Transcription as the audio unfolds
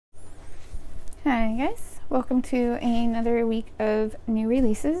Hi guys, welcome to another week of new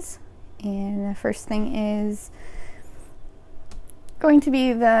releases, and the first thing is going to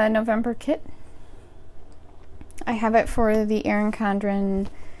be the November kit. I have it for the Erin Condren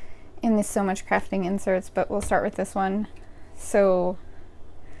and the So Much Crafting inserts, but we'll start with this one. So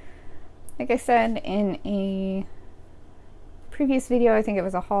like I said in a previous video, I think it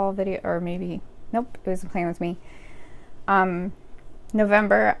was a haul video, or maybe, nope, it was a Plan With Me.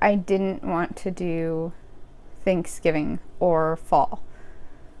 November, I didn't want to do Thanksgiving or fall.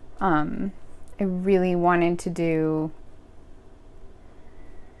 I really wanted to do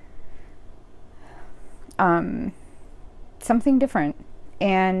something different.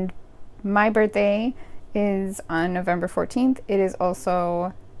 And my birthday is on November 14th. It is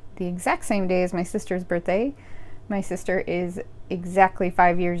also the exact same day as my sister's birthday. My sister is exactly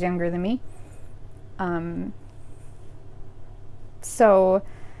 5 years younger than me. So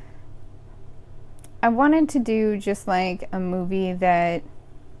I wanted to do just like a movie that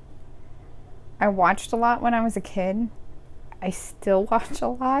I watched a lot when I was a kid. I still watch a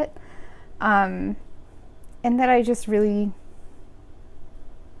lot. And that I just really,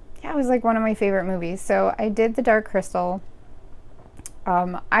 yeah, it was like one of my favorite movies. So I did The Dark Crystal.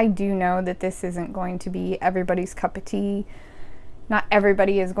 I do know that this isn't going to be everybody's cup of tea. Not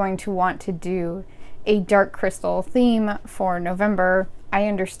everybody is going to want to do a Dark Crystal theme for November. I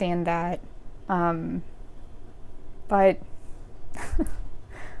understand that. But I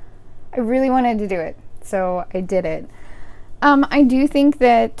really wanted to do it, so I did it. I do think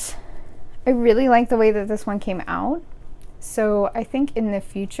that I really like the way that this one came out. So I think in the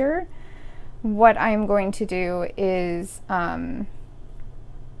future, what I'm going to do is offer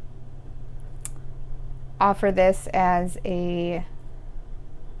this as a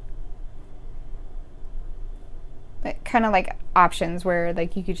kind of like options where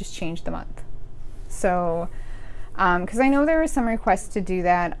like you could just change the month. So because I know there were some requests to do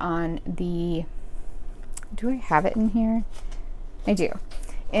that on the, do I have it in here? I do,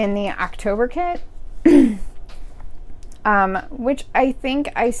 in the October kit. Which I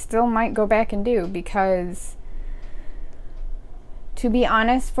think I still might go back and do, because to be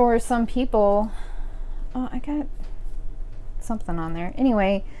honest, for some people, oh, I got something on there.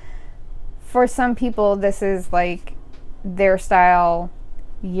 Anyway, for some people, this is like their style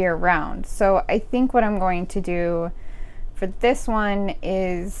year round. So I think what I'm going to do for this one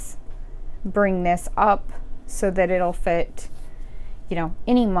is bring this up so that it'll fit, you know,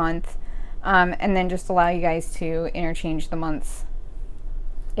 any month, and then just allow you guys to interchange the months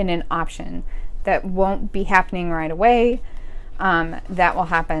in an option. That won't be happening right away. That will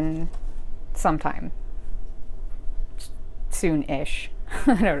happen sometime soon-ish.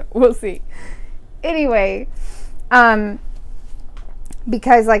 I don't know, we'll see. Anyway,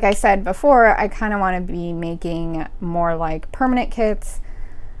 because like I said before, I kind of want to be making more like permanent kits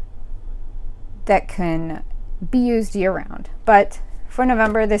that can be used year-round. But for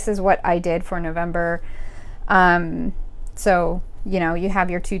November, this is what I did for November. So, you know, you have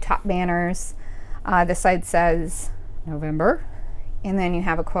your two top banners. This side says November, and then you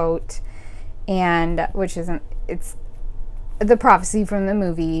have a quote, and which isn't, it's the prophecy from the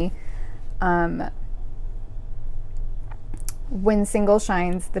movie. When single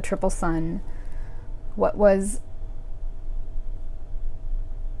shines the triple sun. What was,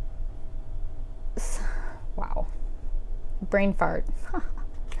 wow, brain fart.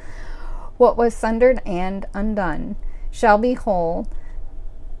 What was sundered and undone shall be whole,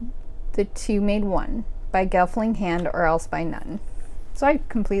 the two made one, by Gelfling hand or else by none. So I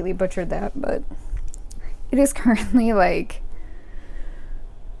completely butchered that, but it is currently like,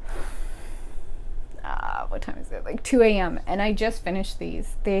 what time is it? Like 2 a.m. and I just finished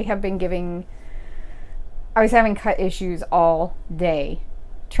these. They have been giving, I was having cut issues all day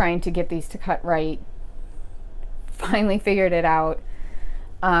trying to get these to cut right. Finally figured it out.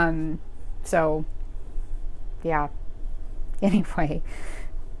 So yeah, anyway,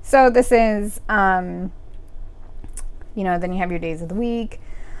 so this is you know, then you have your days of the week.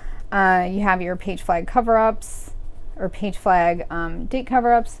 You have your page flag cover-ups, or page flag date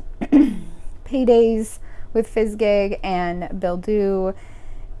cover-ups. Paydays with FizzGig and Bill Do,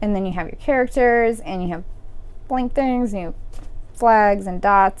 and then you have your characters, and you have blank things, and you have flags and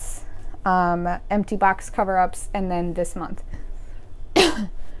dots, empty box cover-ups, and then this month.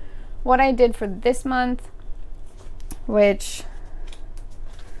 What I did for this month, which,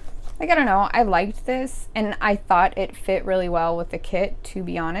 like, I don't know, I liked this, and I thought it fit really well with the kit, to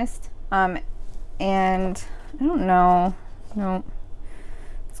be honest. And I don't know, no,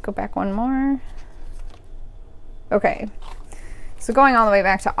 let's go back one more. Okay, so going all the way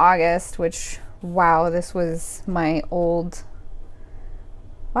back to August, which Wow, this was my old,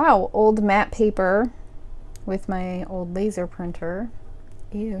 wow, old matte paper with my old laser printer.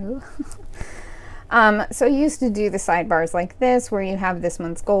 Ew. So I used to do the sidebars like this, where you have this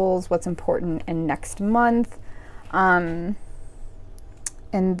month's goals, what's important, and next month. And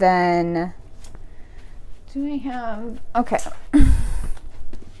then, do I have, okay.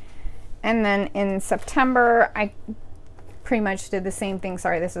 And then in September, I pretty much did the same thing.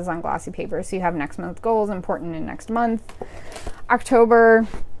 Sorry, this is on glossy paper. So you have next month's goals, important in next month. October,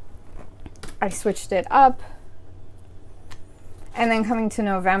 I switched it up. And then coming to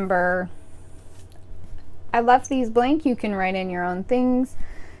November, I left these blank. You can write in your own things.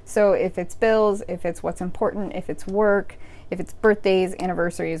 So if it's bills, if it's what's important, if it's work, if it's birthdays,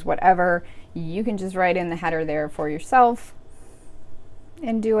 anniversaries, whatever, you can just write in the header there for yourself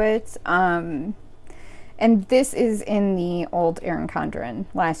and do it. And this is in the old Erin Condren,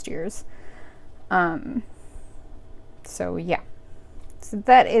 last year's. So yeah, so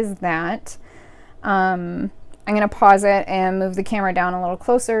that is that. I'm going to pause it and move the camera down a little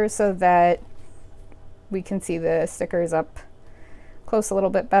closer so that we can see the stickers up close a little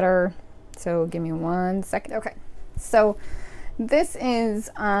bit better. So give me 1 second. Okay, so this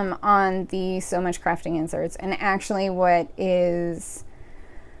is on the So Much Crafting inserts, and actually what is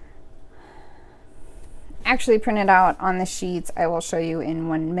actually printed out on the sheets I will show you in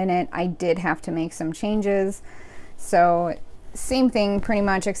 1 minute. I did have to make some changes. So same thing pretty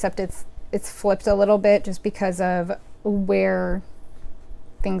much, except it's flipped a little bit just because of where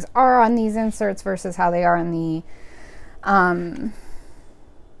things are on these inserts versus how they are on the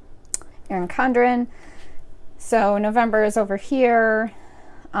Erin Condren. So November is over here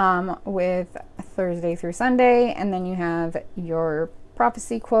with Thursday through Sunday, and then you have your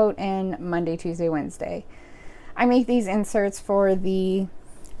prophecy quote and Monday, Tuesday, Wednesday. I make these inserts for the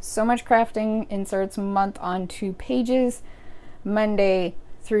So Much Crafting inserts month on 2 pages, Monday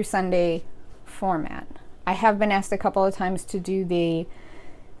through Sunday format. I have been asked a couple of times to do the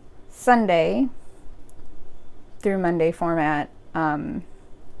Sunday through Monday format,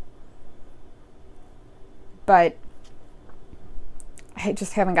 but I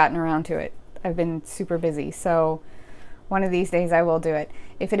just haven't gotten around to it. I've been super busy, so one of these days I will do it.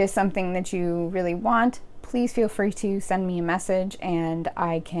 If it is something that you really want, please feel free to send me a message and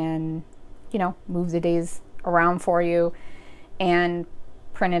I can, you know, move the days around for you and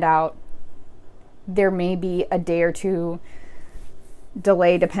print it out. There may be a day or two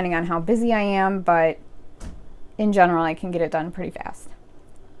delay depending on how busy I am, but in general I can get it done pretty fast.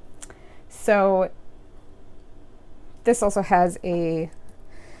 So this also has a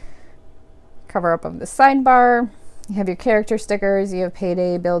cover up of the sidebar. You have your character stickers, you have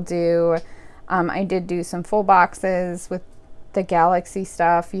payday, bill due. I did do some full boxes with the galaxy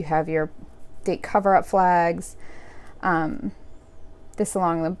stuff. You have your date cover up flags. This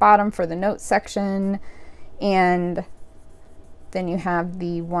along the bottom for the notes section, and then you have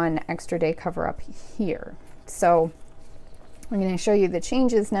the 1 extra day cover up here. So I'm going to show you the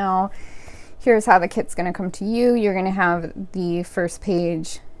changes now. Here's how the kit's going to come to you. You're going to have the first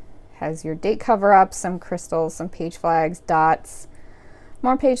page has your date cover up, some crystals, some page flags, dots,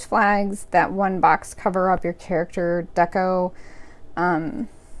 more page flags, that 1 box cover up, your character deco,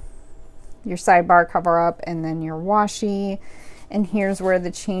 your sidebar cover up, and then your washi. And here's where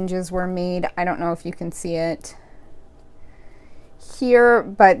the changes were made. I don't know if you can see it here,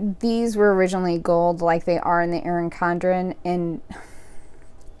 but these were originally gold like they are in the Erin Condren, and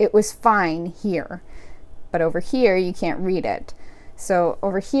it was fine here, but over here you can't read it. So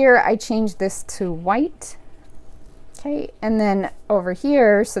over here I changed this to white, okay, and then over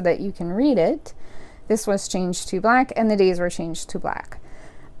here, so that you can read it, this was changed to black and the days were changed to black.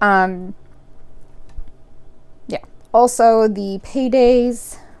 Yeah, also the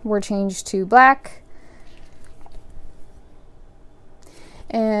paydays were changed to black,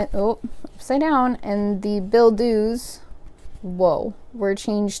 and oh, upside down, and the bill dues, whoa, were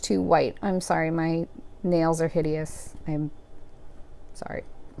changed to white. I'm sorry, my nails are hideous. I'm sorry.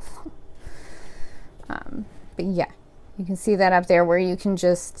 But yeah, you can see that up there where you can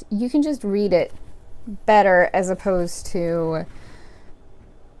just read it better as opposed to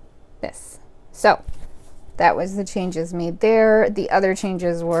this. So that was the changes made there. The other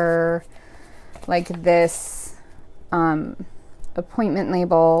changes were like this appointment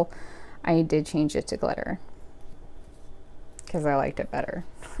label. I did change it to glitter because I liked it better.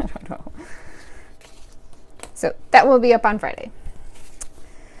 I don't know. So that will be up on Friday.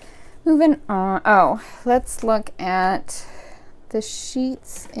 Moving on. Oh, let's look at the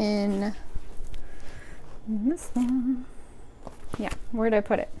sheets in this one. Yeah, where did I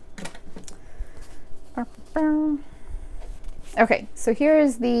put it? Okay, so here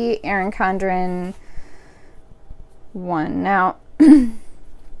is the Erin Condren one. Now,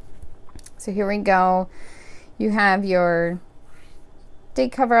 so here we go. You have your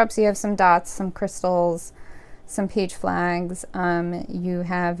date cover-ups, you have some dots, some crystals, some page flags. You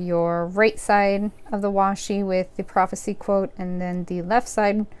have your right side of the washi with the prophecy quote, and then the left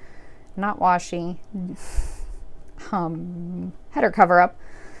side, not washi, header cover-up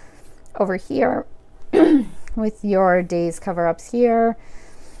over here with your days cover-ups here.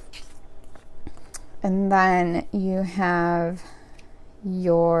 And then you have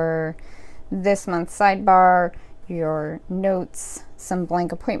your this month's sidebar, your notes, some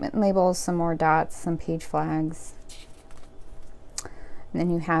blank appointment labels, some more dots, some page flags. And then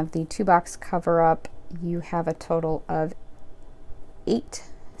you have the 2-box cover-up. You have a total of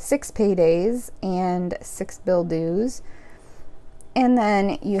 6 paydays and 6 bill dues. And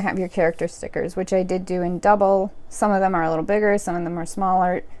then you have your character stickers, which I did do in double. Some of them are a little bigger, some of them are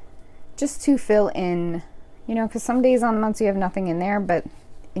smaller, just to fill in, you know, because some days on the months you have nothing in there,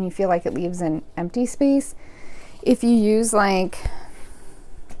 and you feel like it leaves an empty space. If you use like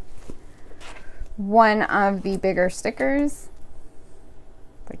one of the bigger stickers,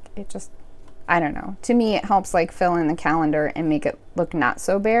 like it just, I don't know. To me, it helps like fill in the calendar and make it look not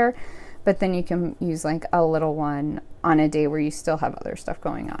so bare, but then you can use like a little one on a day where you still have other stuff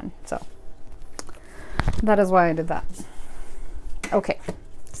going on. So that is why I did that. Okay,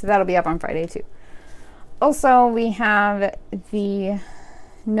 so that'll be up on Friday too. Also, we have the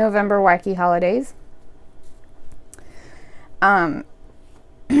November Wacky Holidays.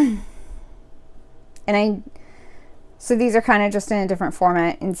 So these are kind of just in a different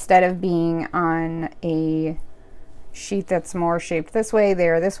format. Instead of being on a sheet that's more shaped this way, they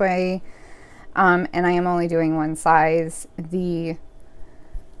are this way. And I am only doing one size.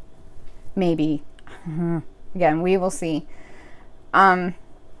 Maybe, again, we will see. I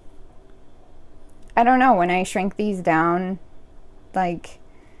don't know, when I shrink these down, like,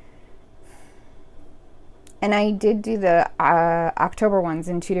 and I did do the October ones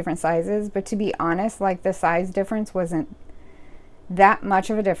in 2 different sizes, but to be honest, like the size difference wasn't that much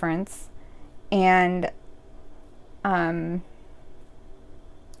of a difference. And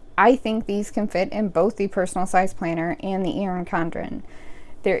I think these can fit in both the personal size planner and the Erin Condren.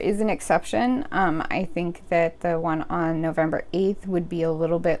 There is an exception. I think that the one on November 8th would be a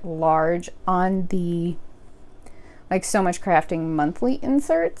little bit large on the like So Much Crafting monthly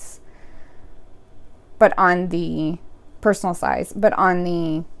inserts, but on the personal size, but on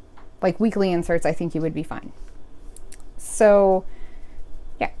the like weekly inserts, I think you would be fine. So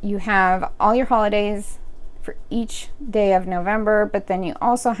yeah, you have all your holidays for each day of November, but then you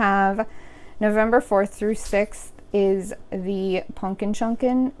also have November 4th through 6th is the Pumpkin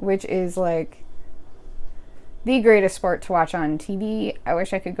Chunkin', which is like the greatest sport to watch on TV. I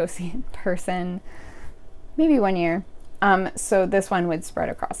wish I could go see it in person, maybe one year. So this one would spread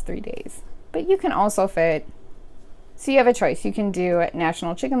across 3 days, but you can also fit, so you have a choice. You can do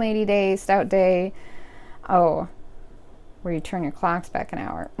National Chicken Lady Day, Stout Day, oh, where you turn your clocks back an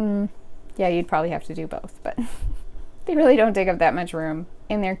hour. Yeah, you'd probably have to do both, but they really don't take up that much room,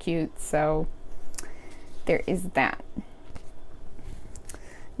 and they're cute, so there is that.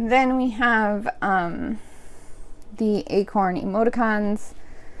 Then we have the acorn emoticons.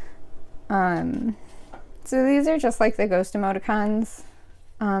 So these are just like the ghost emoticons,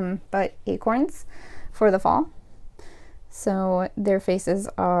 but acorns for the fall. So their faces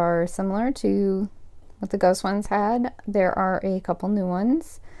are similar to what the ghost ones had. There are a couple new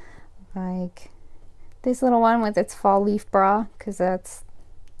ones, like this little one with its fall leaf bra, because that's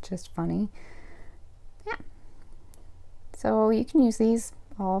just funny. Yeah. So you can use these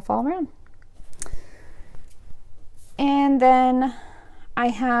all fall around. And then I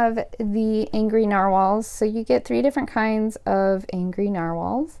have the angry narwhals. So you get 3 different kinds of angry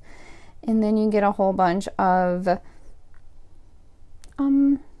narwhals, and then you get a whole bunch of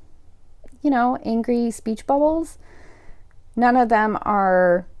you know, angry speech bubbles. None of them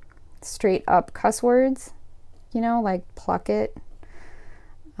are straight up cuss words, you know, like pluck it,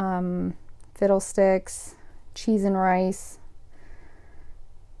 fiddlesticks, cheese and rice.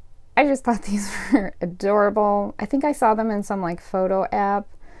 I just thought these were adorable. I think I saw them in some like photo app,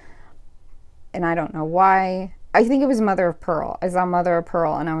 and I don't know why. I think it was Mother of Pearl. I saw Mother of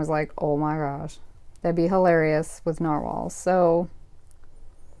Pearl and I was like, oh my gosh, that'd be hilarious with narwhals. So,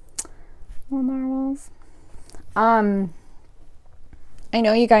 well, narwhals. I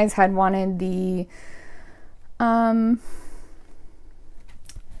know you guys had wanted the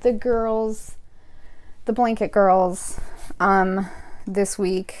girls, the blanket girls, this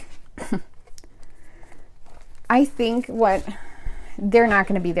week. I think they're not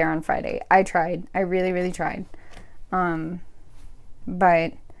going to be there on Friday. I tried. I really, really tried.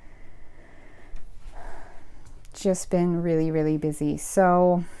 But just been really, really busy.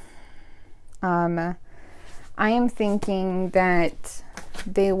 So, I am thinking that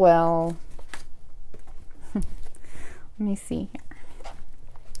they will, let me see here.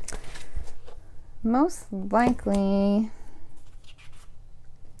 Most likely,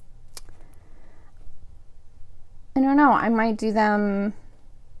 I don't know, I might do them,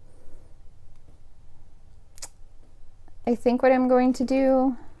 I think what I'm going to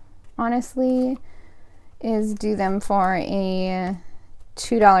do, honestly, is do them for a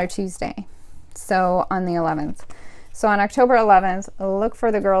 $2 Tuesday. So on the 11th. So on October 11th, look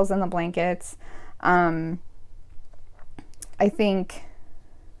for the girls in the blankets. I think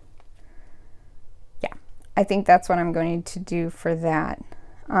that's what I'm going to do for that.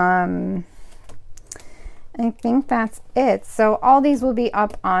 I think that's it. So all these will be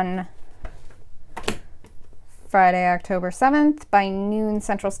up on Friday, October 7th by noon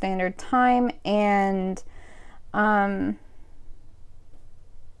Central Standard Time. And yeah,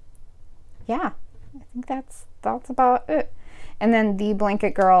 I think that's about it. And then the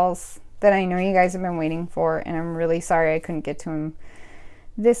blanket girls that I know you guys have been waiting for, and I'm really sorry I couldn't get to them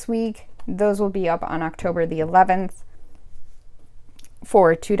this week. Those will be up on October the 11th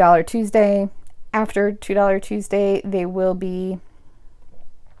for $2 Tuesday. After $2 Tuesday, they will be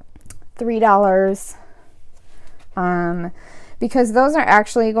 $3. Because those are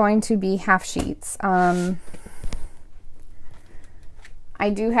actually going to be half sheets. I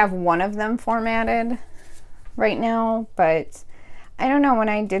do have one of them formatted right now, but I don't know, when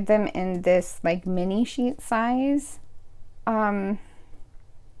I did them in this like mini sheet size,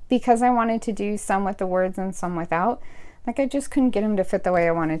 because I wanted to do some with the words and some without, like I just couldn't get them to fit the way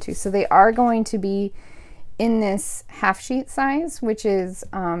I wanted to. So they are going to be in this half sheet size, which is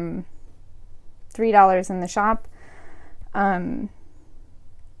 $3 in the shop.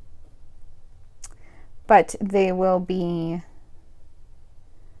 But they will be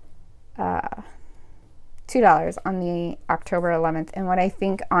 $2 on the October 11th. And what I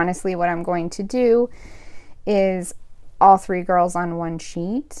think, honestly, what I'm going to do is all three girls on one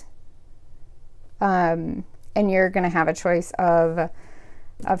sheet. And you're going to have a choice of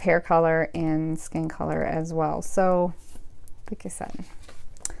hair color and skin color as well. So, like I said,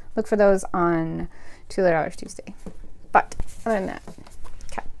 look for those on $2 Tuesday. But other than that,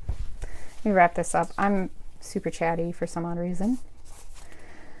 okay, let me wrap this up. I'm super chatty for some odd reason.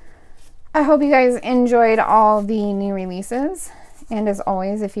 I hope you guys enjoyed all the new releases. And as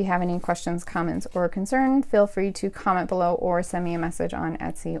always, if you have any questions, comments, or concern, feel free to comment below or send me a message on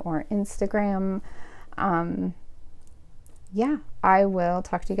Etsy or Instagram. Yeah, I will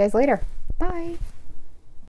talk to you guys later. Bye.